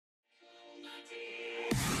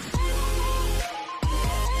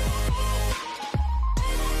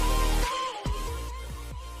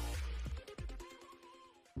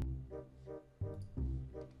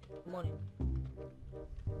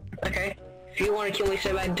you want to kill me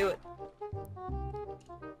so bad, do it.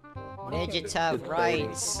 Midgets have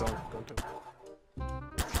rights. Don't.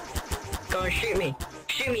 Go and shoot me.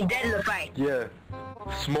 Shoot me dead in the face. Yeah.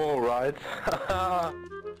 Small rights.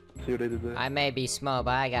 See what I did there? I may be small,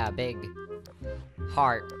 but I got a big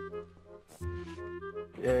heart.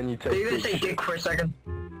 Yeah, and you take So you're gonna big say shit. dick for a second.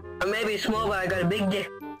 I may be small, but I got a big dick.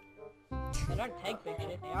 They don't take big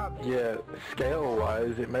shit, they are big. Yeah,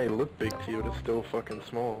 scale-wise, it may look big to you, but it's still fucking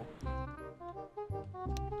small.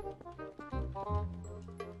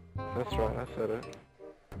 That's right, I said it.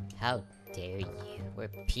 How dare you? We're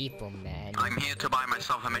people, man. I'm here to buy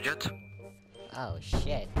myself a midget. Oh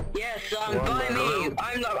shit. Yes, buy me.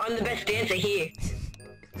 I'm the best dancer here.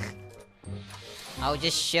 I was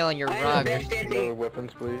just showing your I'm the rug. best dancer No here.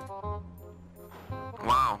 weapons, please.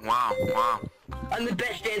 Wow. I'm the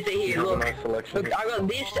best dancer You here. have a Look, nice selection. look, I got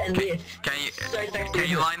this and this. Can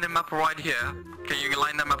you line them up right here? Can you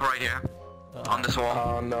line them up right here? On this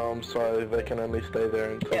wall? Oh no, I'm sorry, they can only stay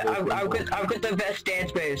there until Yeah, they've been I've born. got the best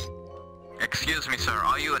dance moves. Excuse me, sir.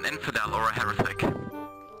 Are you an infidel or a heretic?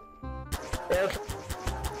 Yes.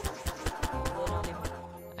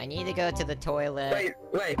 I need to go to the toilet.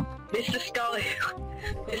 Wait, Mr. Scully.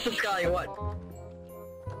 Mr. Scully, what?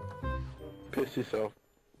 Piss yourself.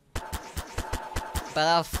 But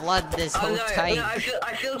I'll flood this Oh whole no, tank. no, I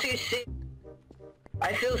feel too sick.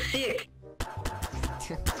 I feel sick.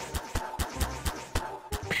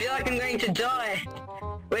 I feel like I'm going to die.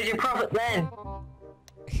 Where's your prophet then?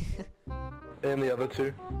 And the other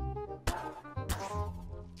two.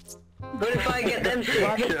 What if I get them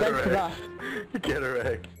sick? Get erect. Get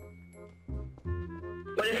erect.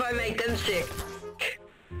 What if I make them sick?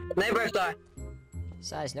 They both die.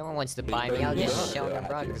 Besides, no one wants to buy me. I'll just show them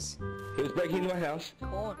rugs. Who's breaking into my house?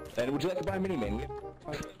 Corn. And would you like to buy a mini-man?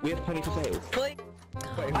 We have plenty for sale. Please.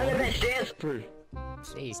 I'm the best dancer. Through.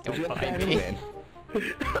 Please Would you don't like to buy buy a me. mini-man?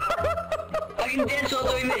 I can dance while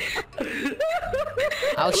doing this.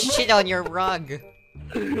 I'll shit on your rug.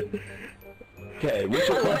 Okay, what's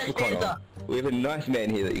your price for Connor? We have a nice man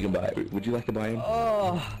here that you can buy. Would you like to buy him?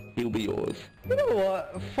 Oh, He'll be yours. you know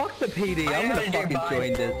what? Fuck the PD. I I'm know gonna you fucking buy join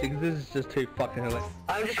it. this because this is just too fucking hilarious.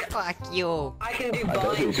 I'm just. Fuck you. I can do I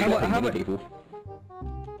thought he was binds. just how like much- people.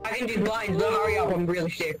 I can do binds. But hurry up. I'm really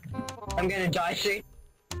sick. I'm gonna die soon.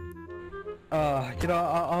 You know,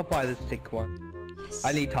 I'll buy this sick one.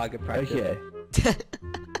 I need target practice. Okay.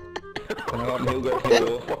 He'll go for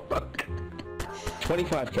your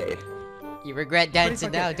 25k. You regret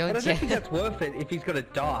dancing now, I don't don't you? think that's worth it if he's gonna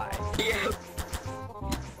die. Yeah.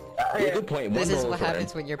 Yeah, good point. This is $1 what for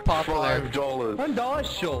happens him. when you're popular. $5.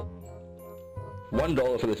 $1, sure.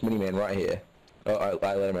 $1 for this mini-man right here. Oh,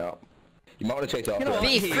 I let him out. You might want to chase after You know him. what?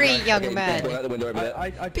 Be Here, free, guys. young Okay, man. go out the window over there. I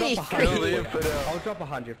Be drop free. 100 for you. Infidel. I'll drop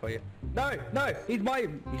 100 for you. No, he's my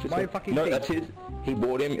fucking No, thing. that's his. He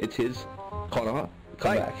bought him. It's his. Connor,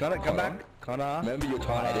 come Hey, back. Connor, come Connor. back. Connor. Remember you're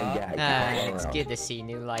tired and gagged. Ah, Come on it's around. good to see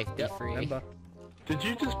new life be Yep, free. remember. Did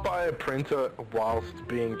you just buy a printer whilst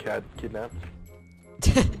being kidnapped?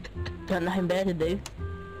 Got nothing better to do.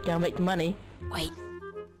 Gotta make the money. Wait,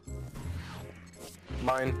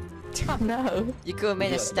 Mine. Oh no. you could have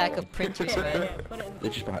made a stack of printers, man. Put it in They're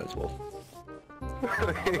just behind this wall.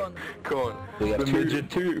 Come on. We have The two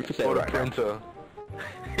midget for sale bought a right now. printer.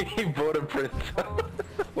 He bought a printer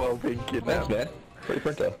while being Thanks, kidnapped. man. Free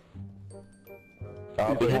printer. We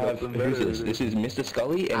People have, have them who's better, this? This is Mr.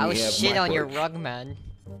 Scully, and I'll we have shit on your Microach. rug, man.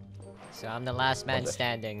 So I'm the last man Okay.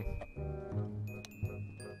 standing.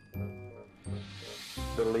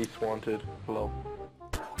 The least wanted. Lol.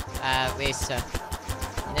 Lisa.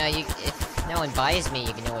 You know, if no one buys me,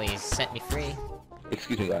 you can always set me free.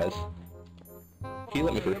 Excuse me, guys. Can you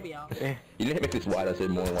let me through? Ruby out. You need to make this wide so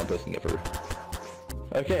more than one person can get through.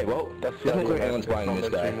 Okay, well, That's doesn't look like idea. anyone's buying It's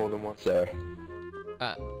this not meant to guy. be more than one. So,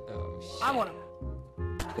 Oh shit. I want him.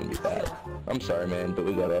 it's gonna be bad. I'm sorry, man, but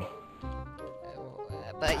we gotta...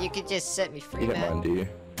 But you could just set me free, You don't man. mind, do you?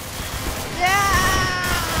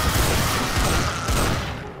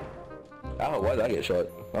 Ow, why did I get shot?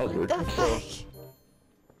 That was weird. The fuck?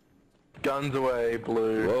 Guns away,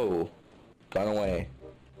 Blue. Whoa. Gone away.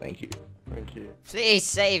 Thank you. Thank you. Please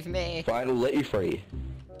save me. Fine, we'll let you free.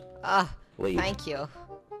 Ah, Leave. thank you.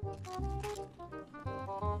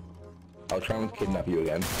 I'll try and kidnap you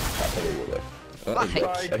again. That's how we will do. Oh, Fuck.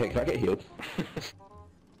 okay, okay, can I get healed?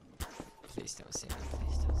 Please don't save me.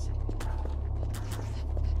 Please don't save me.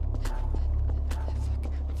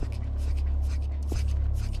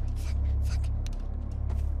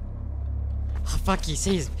 Oh fuck, he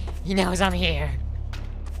sees me. He knows I'm here.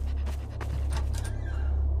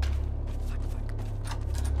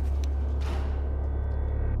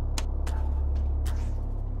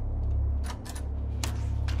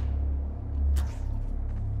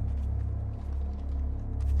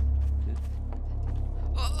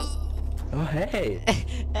 Oh, hey.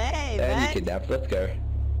 Hey, And you man. kidnapped. Let's go.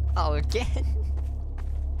 Oh, again?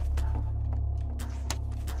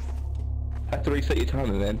 Have to reset your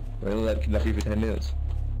timer, man. We're only allowed to kidnap you for 10 minutes.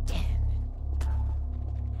 Damn.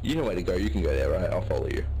 You know where to go. You can go there, right? I'll follow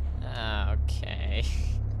you. Okay.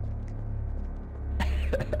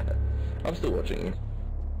 I'm still watching you.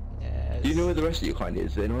 Yes. Do you know where the rest of your kind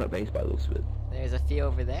is? They're not at base by the looks of it. There's a few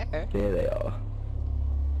over there. There they are.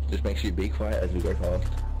 Just make sure you be quiet as we go past.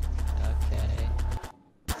 Okay.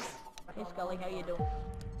 Hey Scully, how you doing?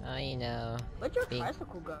 Oh, you know. Where'd your Being-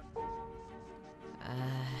 tricycle go?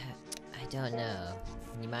 I don't know.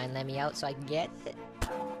 You mind letting me out so I can get it?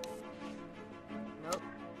 Nope.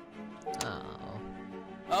 Oh.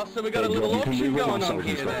 Oh, so we got a little auction going on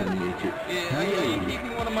here then. Yeah, are you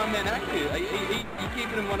keeping one of my men active? Are you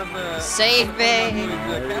keeping him one of the... Save me!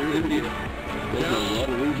 captive here?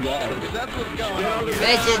 Because that's what's going on here.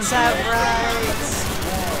 Midgets have rights!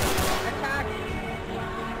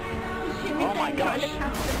 Oh my gosh.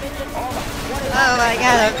 Oh my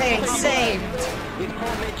god, I'm being saved! These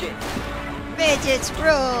poor midget. Midgets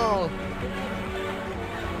rule!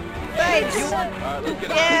 Thanks! Alright, let's get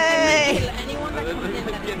Yay! Anyone that comes in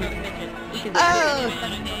that's a midget. Oh!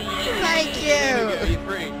 Thank you! You're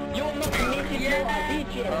free. You're not a midget, you're a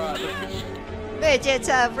midget. Alright, Midgets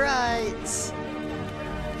have rights!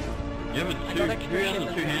 You have a two-handed.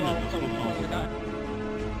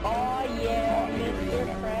 Oh yeah,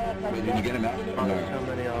 Mr. Crab. Wait, did you get him out? How No.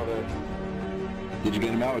 many are there? Did you get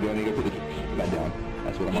him out, or do I need to go put the back down?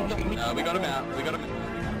 That's what I'm asking. we got him out. We got him out.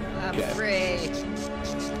 I'm Okay. free!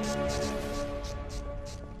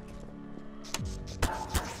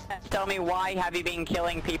 Tell me, why have you been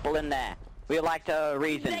killing people in there? We would like to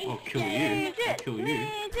reason. I'll kill you. I'll kill you.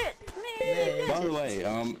 By the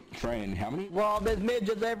way, Train, how many? Well, there's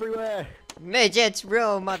midgets everywhere. Midgets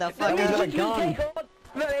rule, motherfucker! a gun.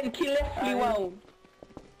 Then kill everyone.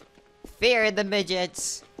 Fear the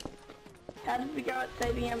midgets! How did we go out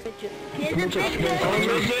saving our midget?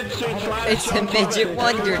 It's a midget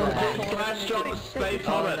wonderland! Flash jump, stay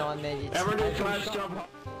Oh on no, it. midgets. Everyone flash jump.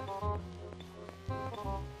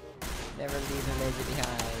 Never leave a midget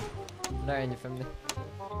behind. Learn from the...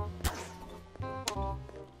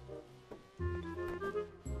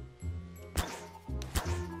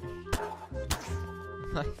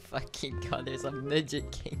 My fucking god, there's a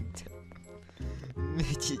midget kingdom.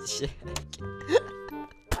 Midget shack.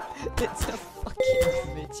 It's a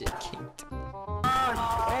fucking midget kingdom.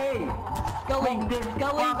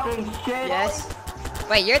 Scully! Yes?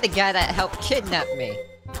 Wait, you're the guy that helped kidnap me.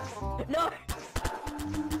 No!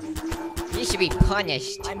 You should be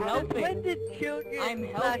punished. I'm helping. When did children I'm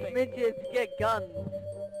slash helping. midgets get guns?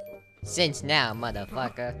 Since now,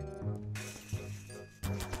 motherfucker.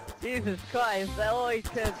 Jesus Christ, I always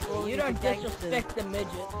said You don't disrespect the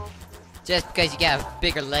midget. Just because you got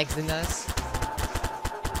bigger legs than us?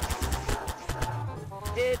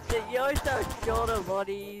 You're so shorter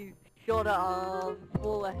body, shorter arms,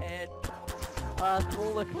 smaller head,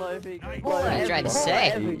 smaller clothing, What are you trying to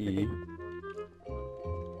say?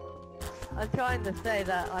 I'm trying to say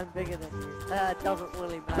that I'm bigger than you. Doesn't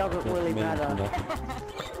really matter. Doesn't really matter.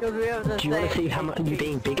 Because we have the Do you want to same see how much feet.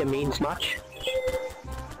 being bigger means much?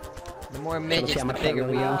 The more Do you wanna see midgets, how the much bigger that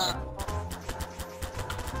we really are. means?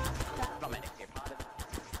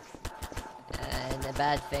 And the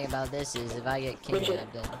bad thing about this is if I get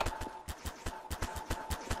kidnapped, then...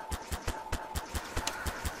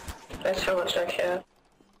 That's how much I care.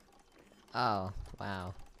 Oh,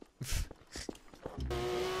 wow.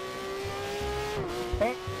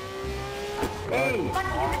 Hey!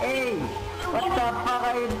 Hey! What the fuck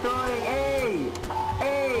are you doing? Hey!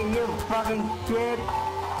 Hey, you fucking shit!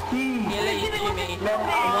 Jeez! Jimmy, a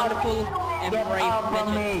wonderful and Get brave off of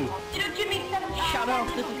midget. me! Shut up,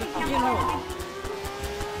 this is a funeral.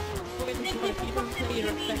 If you don't pay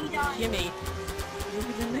your respect to Jimmy, you'll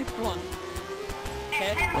be the next one.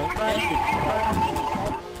 Okay?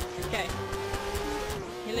 Okay.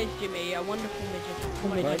 Here is Jimmy, a wonderful midget. Oh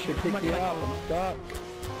my I gosh, should oh pick my you gosh. up. I'm stuck.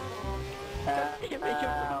 Jimmy,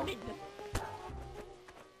 you're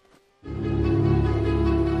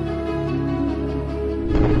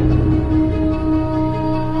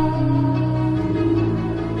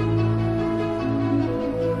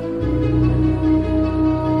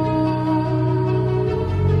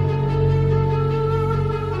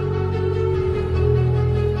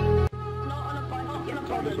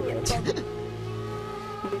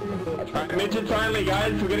Midgets only,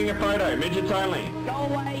 guys. We're getting a photo. Midgets only. Go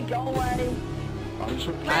away! Go away!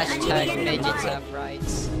 Hashtag midgets have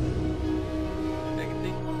rights.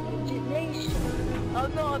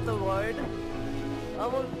 I'm not on the road.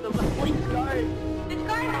 I'm on the road. This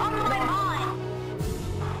guy's on my eye.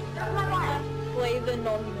 with a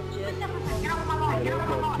non-midget.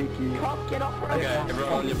 Cop, get off road. Okay,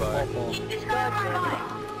 everyone on your bike.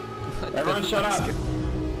 Everyone shut up! And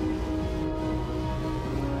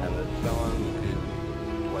there's someone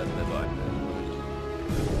who's led their bike there.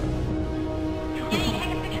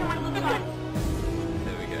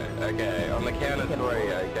 There we go. Okay, on the count of 3,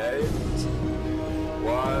 okay?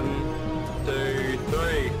 1, 2,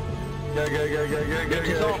 3. Go, go, go, go, go, go,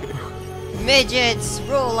 go. Midgets,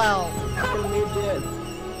 roll out! Midgets.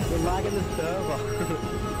 We're lagging the server.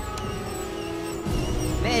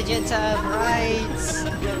 Midgets have rights!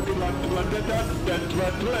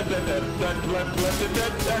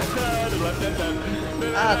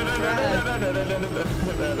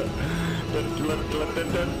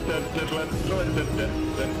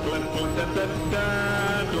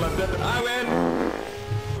 I win!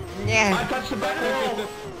 Yeah. I touched the back wall!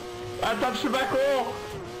 I touched the back wall!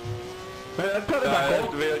 I touched the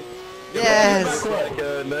back wall! Yes!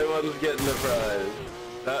 No one's getting the prize.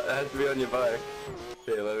 That has to be on your bike.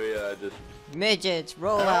 Here, let me just... Midgets,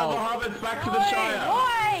 roll All the out! hobbits back to the Shire!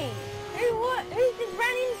 Why? Who just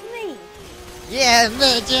ran into me? Yeah,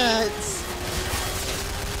 midgets!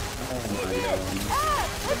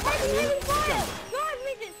 We're taking heavy fire! Drive,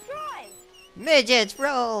 midgets, drive! Midgets,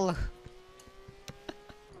 roll!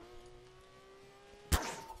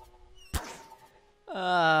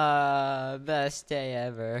 Best day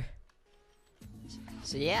ever.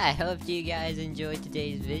 So yeah, I hope you guys enjoyed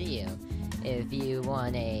today's video. If you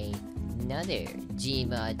want another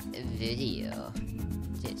Gmod video,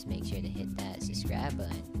 just make sure to hit that subscribe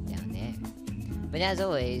button down there. But as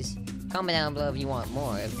always, comment down below if you want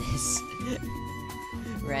more of this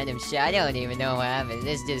random shit. I don't even know what happened.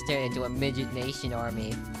 This just turned into a Midget Nation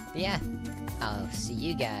army. But yeah, I'll see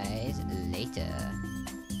you guys later.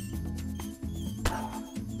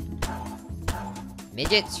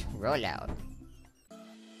 Midgets, roll out.